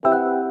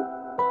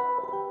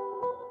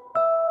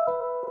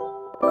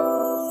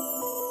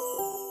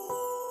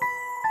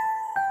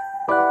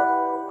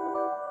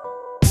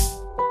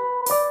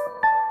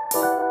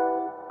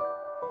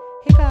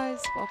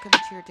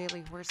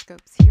daily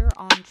horoscopes here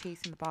on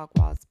Chasing the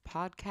Bagwas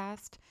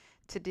podcast.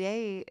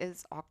 Today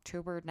is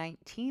October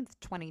 19th,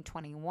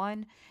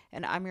 2021,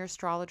 and I'm your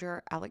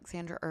astrologer,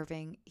 Alexandra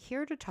Irving,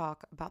 here to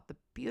talk about the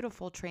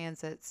beautiful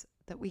transits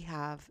that we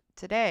have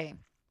today.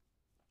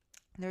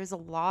 There's a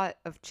lot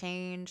of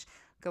change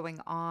going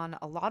on,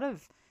 a lot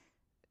of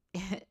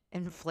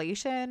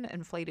inflation,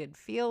 inflated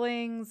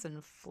feelings,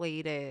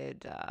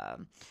 inflated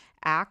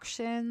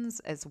actions,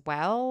 as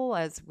well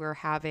as we're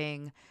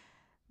having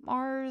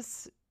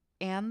Mars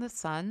and the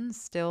Sun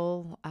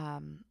still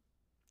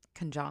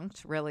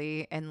conjunct,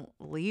 really. In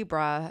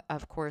Libra,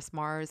 of course,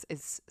 Mars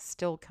is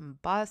still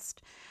combust.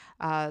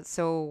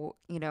 So,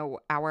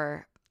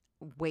 our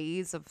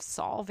ways of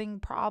solving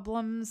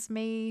problems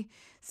may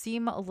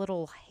seem a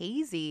little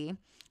hazy,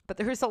 but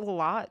there's a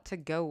lot to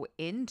go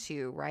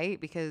into, right?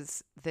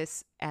 Because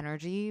this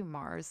energy,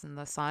 Mars and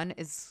the Sun,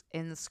 is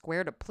in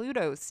square to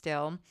Pluto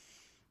still.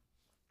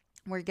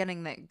 We're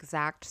getting the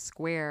exact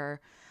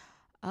square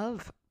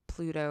of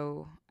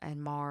Pluto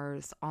and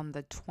Mars on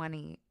the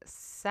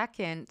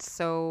 22nd.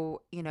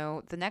 So,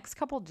 the next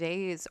couple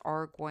days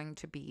are going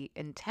to be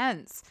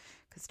intense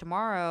because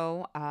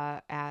tomorrow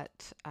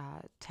at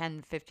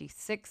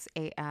 10:56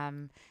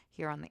 a.m.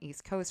 here on the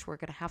East Coast, we're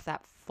going to have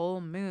that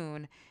full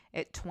moon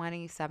at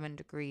 27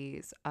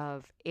 degrees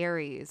of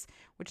Aries,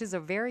 which is a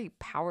very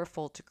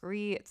powerful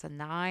degree. It's a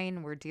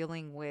 9. We're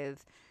dealing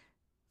with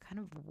kind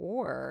of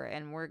war,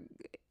 and we're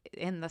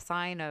in the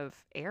sign of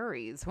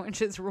Aries,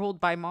 which is ruled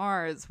by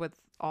Mars,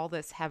 with all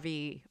this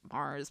heavy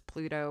Mars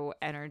Pluto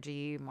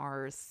energy,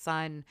 Mars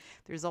Sun.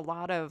 There's a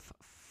lot of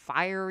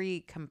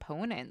fiery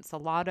components, a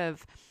lot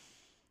of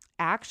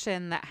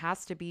action that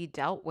has to be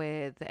dealt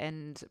with,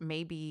 and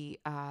maybe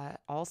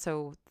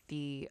also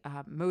the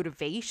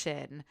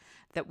motivation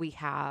that we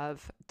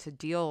have to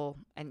deal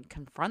and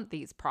confront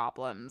these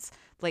problems,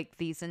 like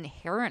these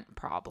inherent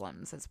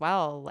problems as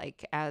well,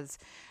 like as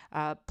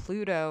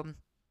Pluto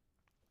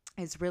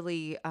is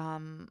really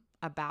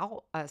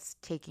about us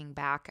taking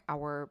back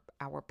our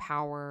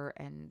power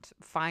and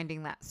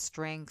finding that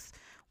strength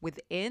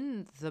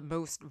within the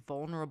most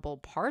vulnerable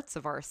parts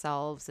of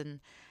ourselves.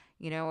 And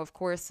of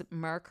course,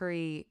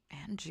 Mercury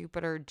and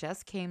Jupiter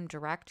just came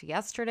direct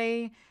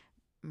yesterday.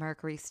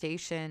 Mercury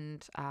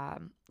stationed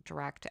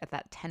direct at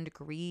that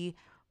 10-degree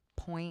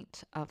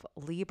point of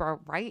Libra,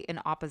 right in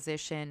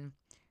opposition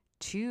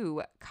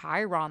to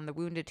Chiron, the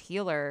wounded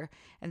healer.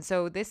 And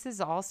so this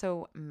is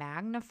also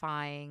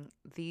magnifying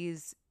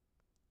these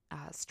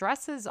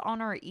stresses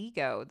on our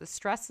ego, the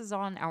stresses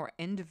on our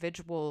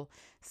individual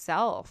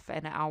self,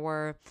 and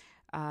our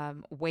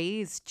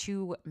ways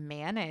to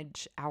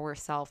manage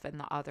ourself and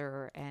the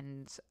other,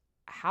 and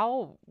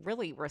how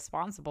really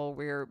responsible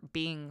we're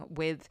being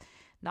with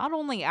not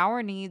only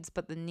our needs,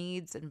 but the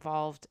needs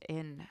involved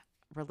in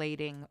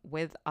relating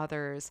with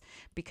others,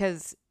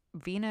 because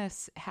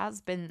Venus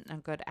has been a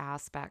good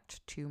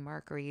aspect to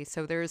Mercury.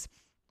 So there's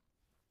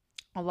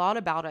a lot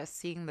about us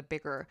seeing the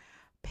bigger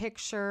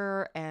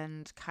picture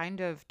and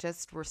kind of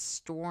just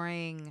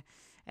restoring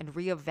and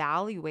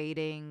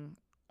reevaluating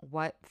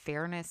what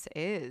fairness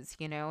is.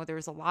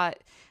 There's a lot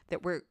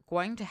that we're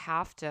going to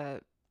have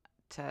to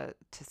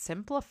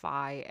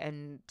simplify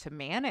and to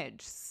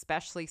manage,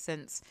 especially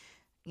since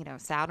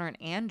Saturn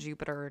and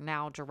Jupiter are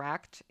now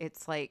direct.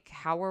 It's like,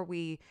 how are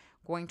we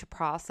going to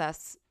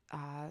process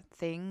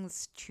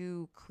things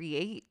to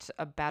create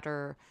a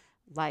better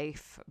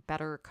life,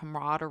 better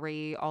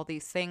camaraderie, all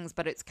these things?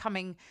 But it's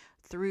coming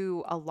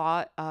through a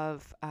lot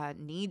of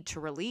need to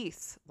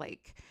release.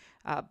 Like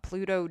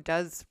Pluto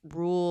does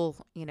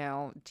rule,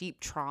 deep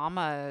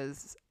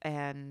traumas,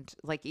 and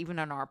like even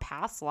in our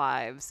past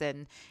lives.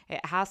 And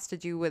it has to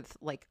do with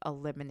like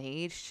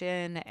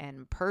elimination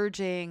and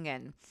purging,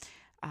 and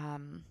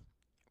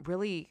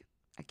really,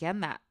 again,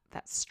 that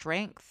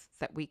strength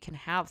that we can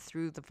have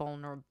through the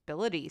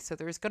vulnerability. So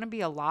there's going to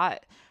be a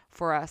lot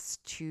for us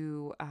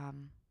to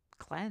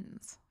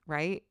cleanse,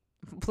 right?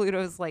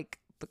 Pluto's like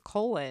the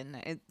colon.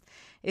 It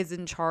is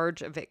in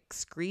charge of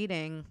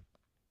excreting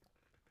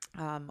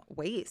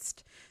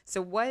waste.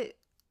 So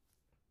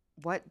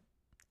what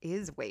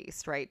is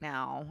waste right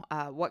now?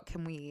 What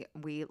can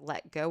we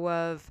let go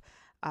of,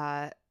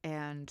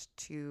 and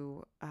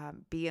to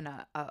be in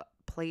a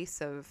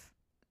place of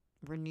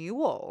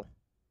renewal,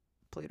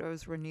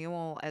 Pluto's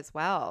renewal as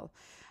well.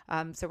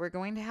 So we're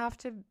going to have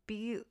to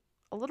be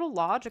a little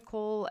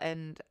logical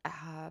and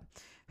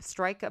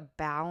strike a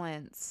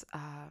balance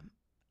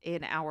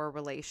in our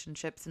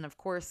relationships. And of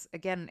course,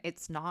 again,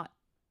 it's not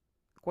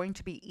going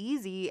to be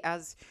easy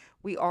as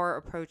we are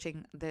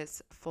approaching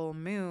this full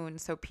moon.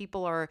 So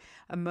people are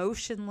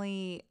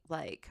emotionally,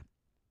 like,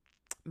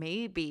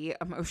 maybe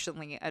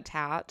emotionally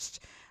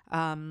attached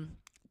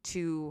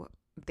to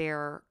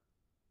their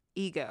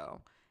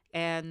ego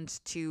and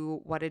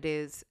to what it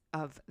is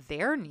of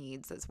their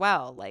needs as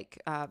well.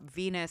 Like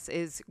Venus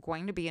is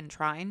going to be in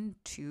trine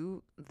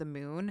to the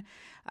moon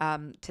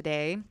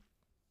today.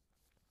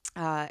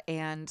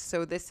 And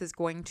so this is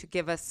going to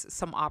give us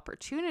some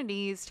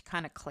opportunities to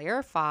kind of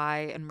clarify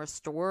and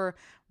restore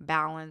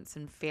balance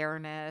and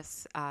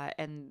fairness,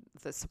 and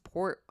the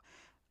support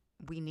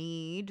we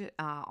need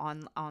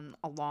on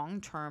a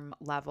long-term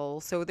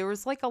level. So there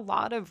was like a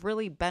lot of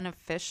really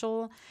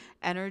beneficial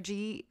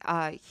energy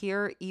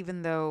here,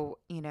 even though,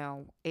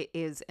 it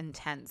is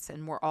intense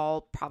and we're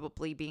all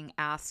probably being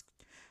asked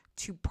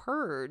to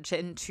purge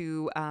and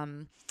to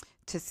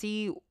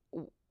see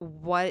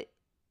what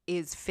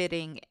is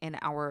fitting in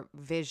our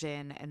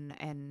vision.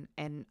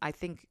 And I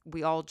think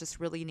we all just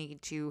really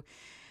need to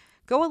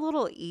go a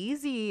little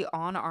easy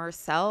on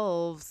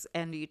ourselves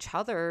and each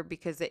other,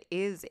 because it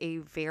is a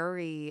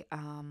very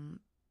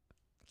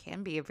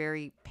can be a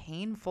very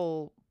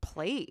painful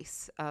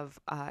place of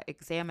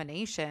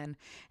examination.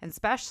 And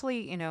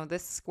especially,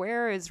 this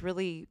square is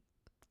really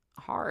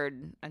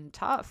hard and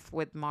tough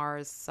with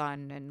Mars,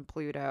 Sun, and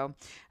Pluto.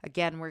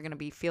 Again, we're going to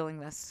be feeling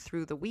this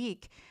through the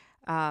week.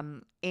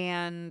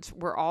 And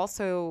we're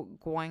also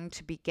going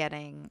to be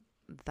getting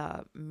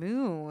the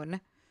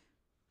moon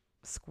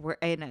square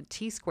in a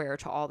T square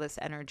to all this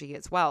energy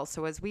as well.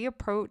 So as we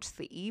approach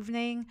the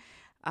evening,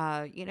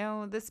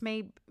 this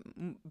may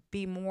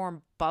be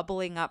more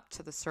bubbling up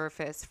to the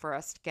surface for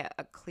us to get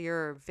a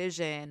clearer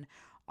vision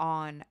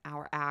on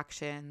our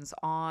actions,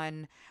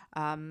 on,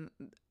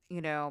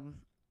 you know,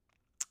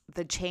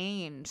 the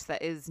change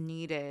that is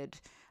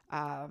needed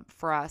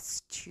for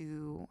us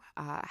to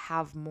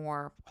have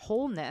more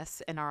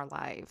wholeness in our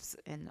lives,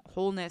 and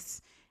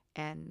wholeness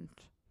and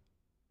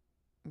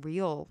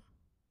real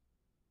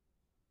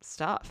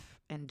stuff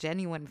and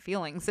genuine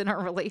feelings in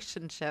our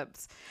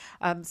relationships.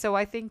 So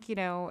I think,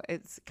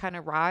 it's kind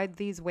of ride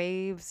these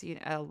waves.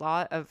 A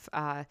lot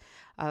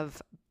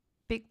of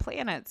big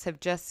planets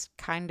have just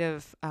kind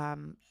of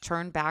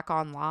turned back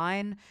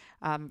online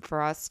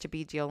for us to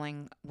be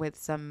dealing with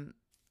some,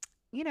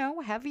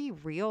 heavy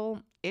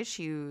real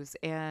issues.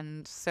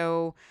 And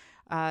so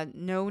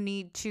no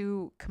need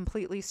to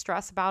completely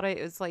stress about it.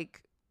 It was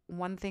like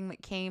one thing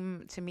that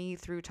came to me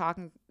through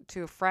talking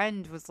to a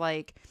friend was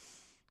like,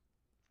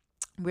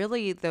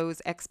 really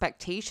those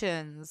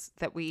expectations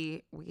that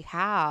we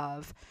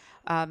have.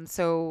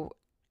 So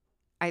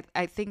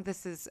I think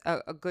this is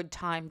a good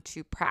time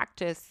to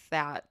practice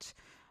that,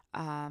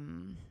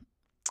 um,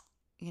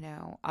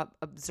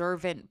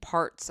 observant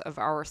parts of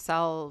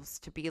ourselves,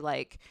 to be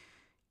like,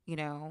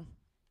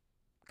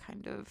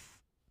 kind of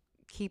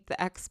keep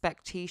the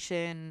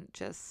expectation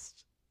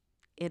just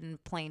in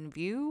plain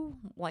view,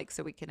 like,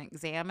 so we can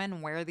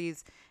examine where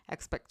these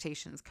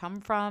expectations come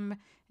from,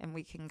 and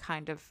we can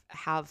kind of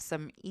have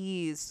some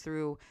ease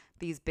through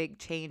these big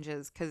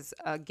changes. Because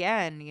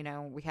again,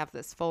 we have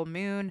this full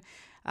moon,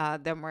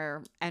 then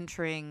we're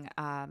entering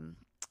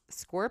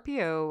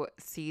Scorpio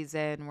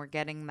season. We're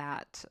getting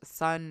that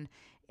sun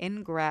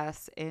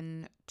ingress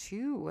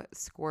into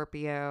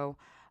Scorpio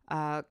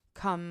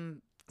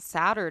come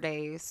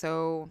Saturday.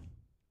 So,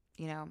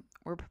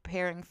 we're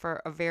preparing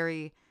for a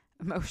very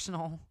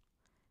emotional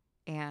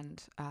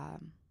and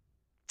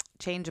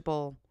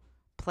changeable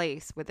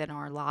place within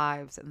our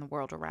lives and the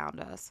world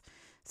around us.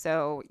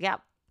 So, yeah,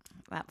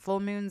 that full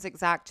moon's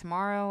exact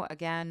tomorrow.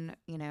 Again,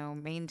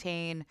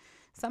 maintain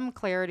some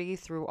clarity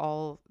through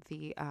all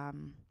the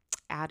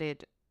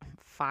added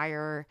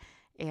fire,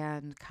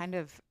 and kind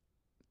of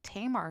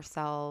tame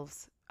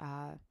ourselves,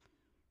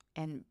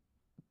 and,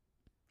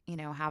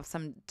 have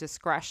some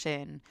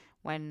discretion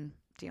when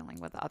dealing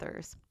with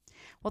others.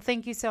 Well,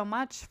 thank you so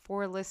much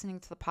for listening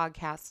to the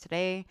podcast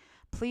today.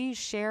 Please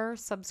share,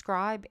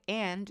 subscribe,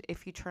 and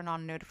if you turn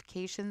on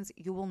notifications,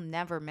 you will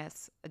never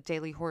miss a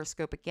daily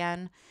horoscope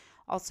again.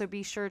 Also,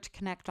 be sure to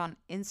connect on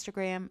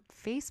Instagram,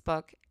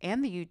 Facebook,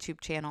 and the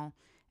YouTube channel,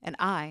 and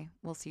I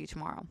will see you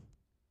tomorrow.